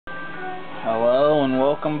Hello and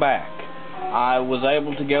welcome back. I was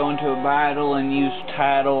able to go into a battle and use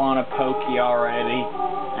Tattle on a Pokey already,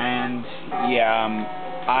 and yeah,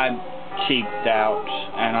 I cheaped out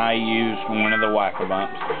and I used one of the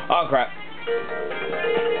Whack-A-Bumps. Oh crap.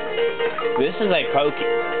 This is a Pokey.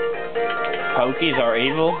 Pokeys are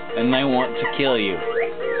evil and they want to kill you.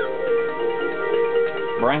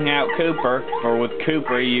 Bring out Cooper, for with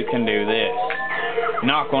Cooper you can do this.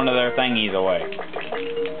 Knock one of their thingies away.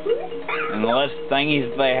 And the less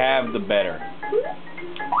thingies they have, the better.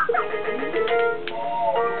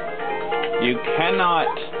 You cannot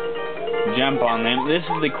jump on them. This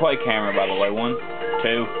is the Quake Hammer, by the way. 1,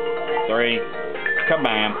 2, 3,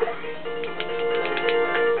 kabam.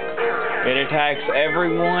 It attacks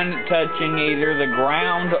everyone touching either the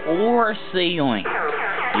ground or ceiling.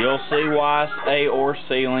 You'll see why I say or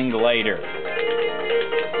ceiling later.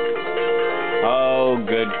 Oh,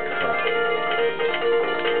 good crap.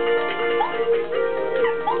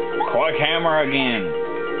 Quake Hammer again.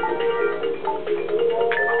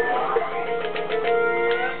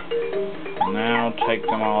 Now take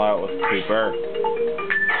them all out with Cooper.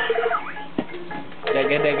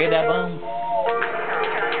 Digga-digga-da-boom.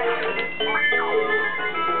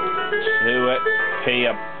 To it, P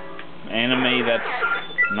up enemy that's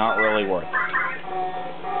not really worth it.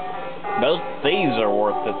 Those thieves are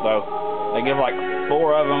worth it though. They give like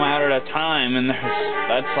 4 of them out at a time, and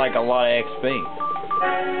that's like a lot of XP.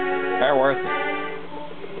 They're worth it.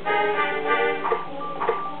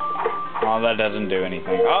 Oh, that doesn't do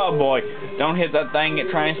anything. Oh boy, don't hit that thing. It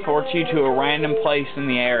transports you to a random place in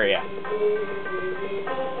the area.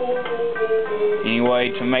 Anyway,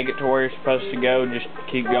 to make it to where you're supposed to go, just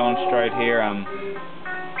keep going straight here.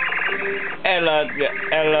 Hello,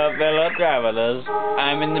 fellow travelers.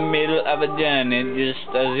 I'm in the middle of a journey, just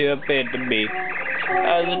as you appear to be.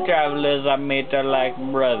 Other travelers I meet are like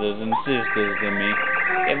brothers and sisters to me.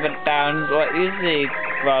 If a town's what you seek,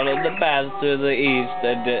 follow the path to the east.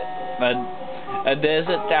 A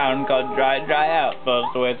desert town called Dry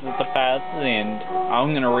Outpost waits at the path's end.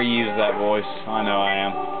 I'm gonna reuse that voice. I know I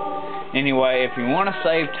am. Anyway, if you want to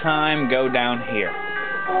save time, go down here.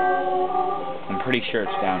 I'm pretty sure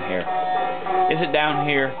it's down here. Is it down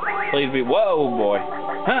here? Please be. Whoa, boy.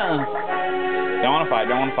 Huh? Don't want to fight.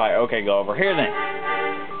 Don't want to fight. Okay, go over here then.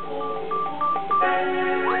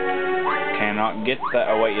 Cannot get that.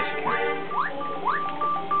 Oh wait, yes I can.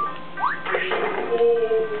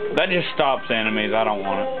 That just stops enemies. I don't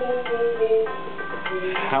want it.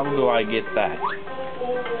 How do I get that?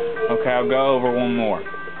 Okay, I'll go over one more.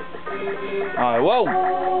 Alright, whoa!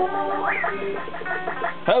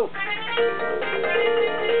 Oh!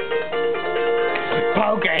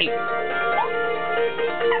 Pokey!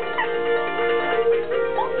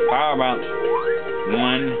 Power bounce.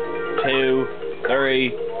 1, 2,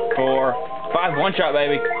 3, 4, 5. One shot,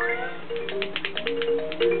 baby.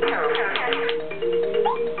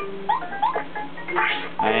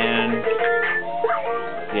 And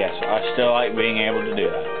yes, I still like being able to do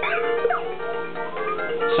that.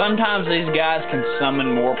 Sometimes these guys can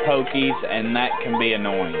summon more Pokies, and that can be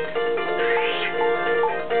annoying.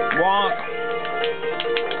 Wonk!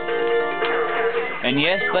 And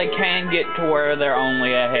yes, they can get to where they're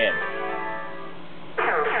only ahead.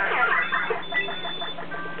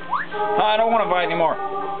 I don't want to fight anymore.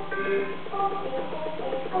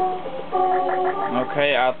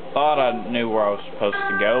 Okay, I thought I knew where I was supposed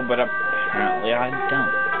to go, but apparently I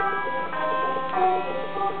don't.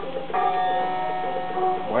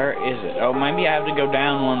 Where is it? Oh, maybe I have to go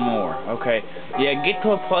down one more. Okay. Yeah, get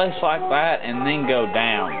to a place like that and then go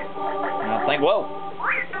down. And I think, whoa!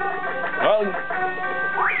 Whoa!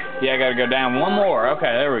 Yeah, I gotta go down one more.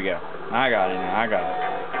 Okay, there we go. I got it now. I got it.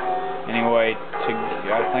 Anyway,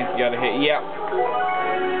 I think you gotta hit. Yep.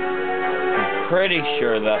 I'm pretty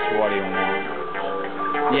sure that's what he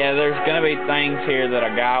wants. Yeah, there's gonna be things here that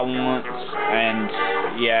a guy wants, and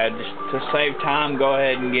yeah, just to save time, go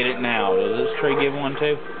ahead and get it now. Does this tree give one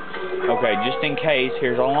too? Okay, just in case,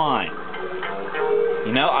 here's a line.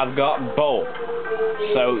 You know, I've got both,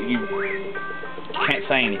 so you can't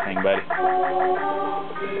say anything, buddy.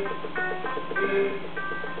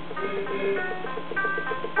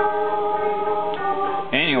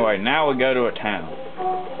 Anyway, now we go to a town.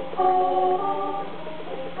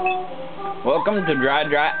 Welcome to Dry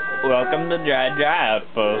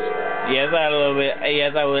Outpost. Yes, I will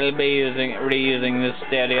be reusing this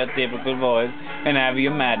stereotypical voice and have you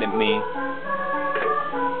mad at me.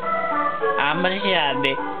 I'm a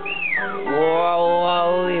shoddy.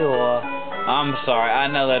 Whoa. I'm sorry. I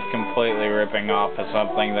know that's completely ripping off of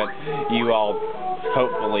something that you all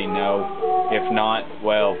hopefully no. If not,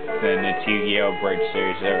 well, then it's Yu-Gi-Oh! Bridge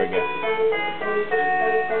Series. There we go.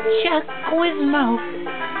 Chuck Quizmo.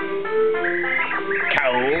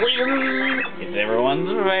 It's everyone's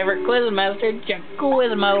favorite quizmaster, Chuck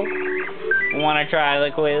Quizmo. Want to try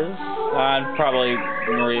the quiz? I'd probably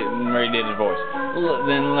redid his voice.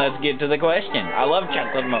 Then let's get to the question. I love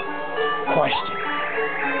Chuck Quizmo. Question.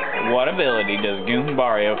 What ability does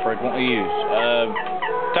Goombario frequently use?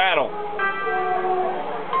 Title.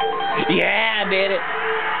 Yeah, I did it.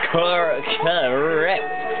 Correct.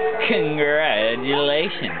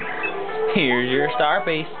 Congratulations. Here's your star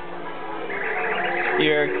piece.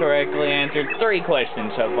 You correctly answered 3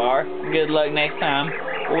 questions so far. Good luck next time.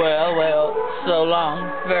 Well, so long.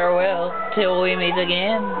 Farewell. Till we meet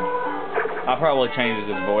again. I'll probably change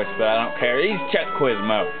his voice, but I don't care. He's Chuck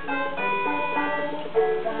Quizmo.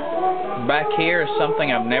 Back here is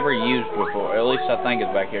something I've never used before. At least I think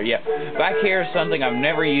it's back here. Yeah. Back here is something I've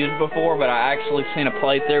never used before, but I actually seen a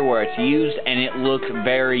playthrough where it's used, and it looks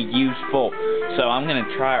very useful. So I'm going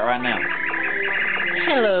to try it right now.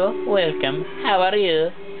 Hello, welcome. How are you?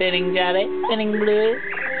 Feeling jolly? Feeling blue?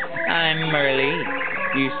 I'm Merle.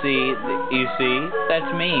 You see,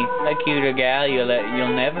 that's me, a cuter gal you'll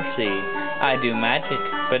never see. I do magic,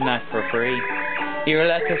 but not for free. Your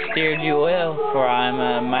luck has steered you well, for I'm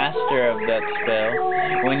a master of that spell.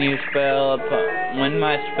 When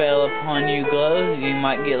my spell upon you glows, you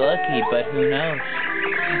might get lucky, but who knows?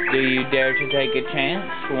 Do you dare to take a chance?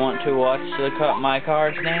 Want to watch my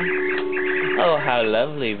cards now? Oh, how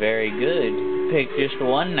lovely, very good. Pick just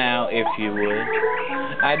one now, if you would.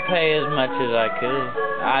 I'd pay as much as I could.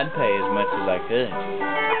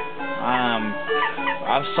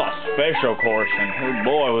 I've saw Special Course, and oh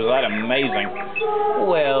boy, was that amazing.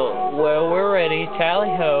 Well, we're ready.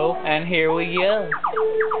 Tally-ho, and here we go.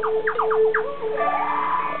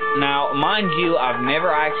 Now, mind you, I've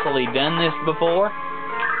never actually done this before,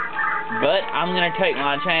 but I'm going to take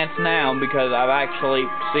my chance now because I've actually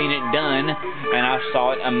seen it done, and I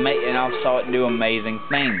saw it do amazing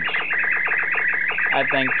things. I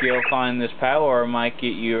think you'll find this power might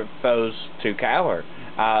get your foes to cower.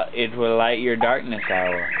 It will light your darkness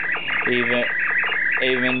hour.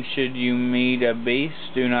 Even should you meet a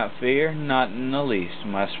beast, do not fear, not in the least.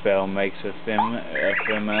 My spell makes a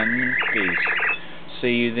feminine feast.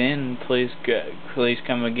 See you then. Please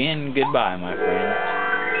come again. Goodbye, my friend.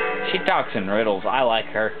 She talks in riddles. I like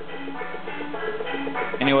her.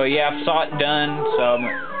 Anyway, yeah, I've saw it done, so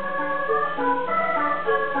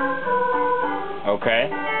okay.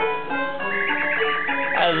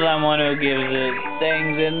 As someone who gives it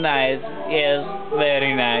things is nice. Yes,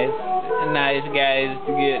 very nice. Nice guys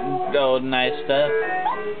to get old nice stuff.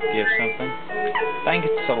 Give something. I think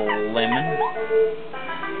it's a lemon.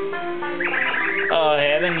 Oh,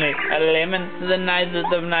 heavenly. A lemon, the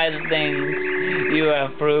nicest of nice things. You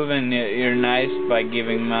have proven you're nice by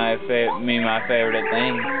giving me my favorite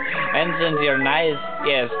thing. And since you're nice,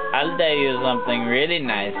 yes, I'll tell you something really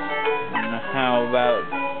nice. How about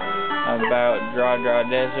Draw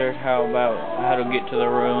Desert? How about how to get to the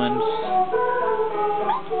ruins?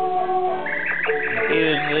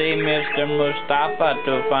 You see, Mr. Mustafa,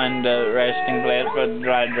 to find a resting place for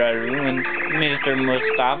Dry ruins. Mr.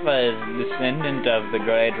 Mustafa is descendant of the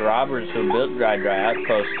great robbers who built Dry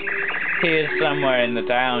Outpost. He is somewhere in the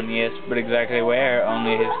town, yes, but exactly where,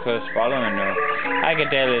 only his close following know. I can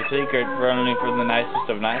tell his secret only for the nicest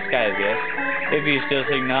of nice guys, yes. If you still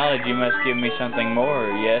seek knowledge, you must give me something more,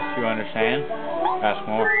 yes, you understand? Ask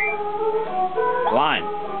more. Line.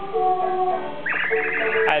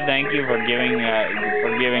 I thank you for giving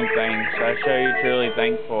things. I show you truly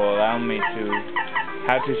thankful. Allow me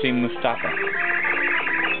how to see Mustafa.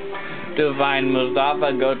 To find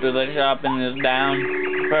Mustafa, go to the shop in this town.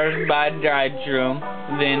 First buy dried shroom,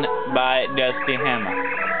 then buy dusty hammer.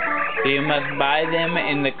 You must buy them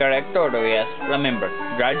in the correct order, yes. Remember,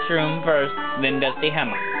 dried shroom first, then dusty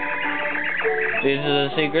hammer. This is a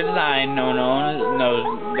secret sign only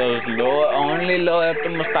loyal to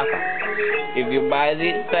Mustafa. If you buy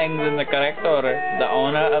these things in the correct order, the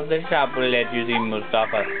owner of the shop will let you see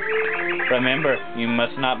Mustafa. Remember, you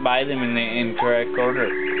must not buy them in the incorrect order.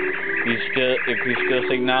 If you still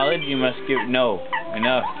seek knowledge, you must give... No,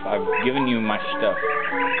 enough. I've given you my stuff.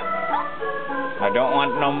 I don't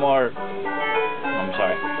want no more... I'm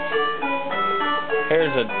sorry.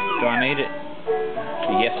 Do I need it?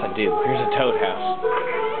 Yes, I do. Here's a toad house.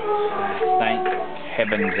 Thank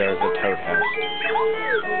heavens there's a toad house.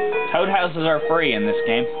 Toad houses are free in this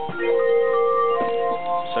game.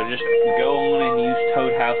 So just go on and use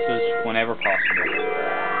toad houses whenever possible.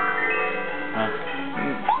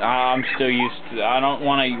 I'm still used to. I don't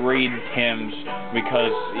want to read hymns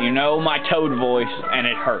because you know my toad voice and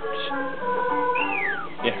it hurts.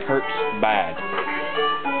 It hurts bad.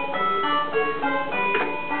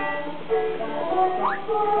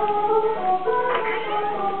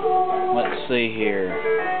 Let's see here.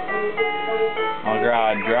 I'll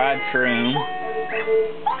draw a dried shroom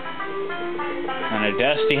and a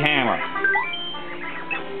dusty hammer.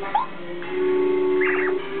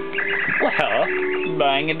 Well,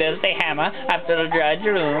 buying a dusty hammer after a dried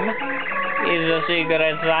room is a secret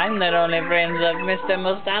sign that only friends of Mr.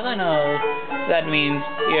 Mustafa know. That means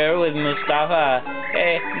you're with Mustafa.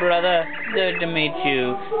 Hey, brother, good to meet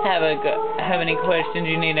you. Have any questions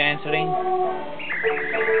you need answering?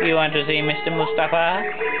 You want to see Mr. Mustafa?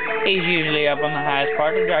 He's usually up on the highest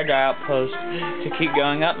part of our outpost. To keep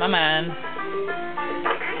going up, my man.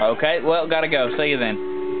 Okay, well, gotta go. See you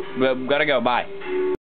then. Gotta go. Bye.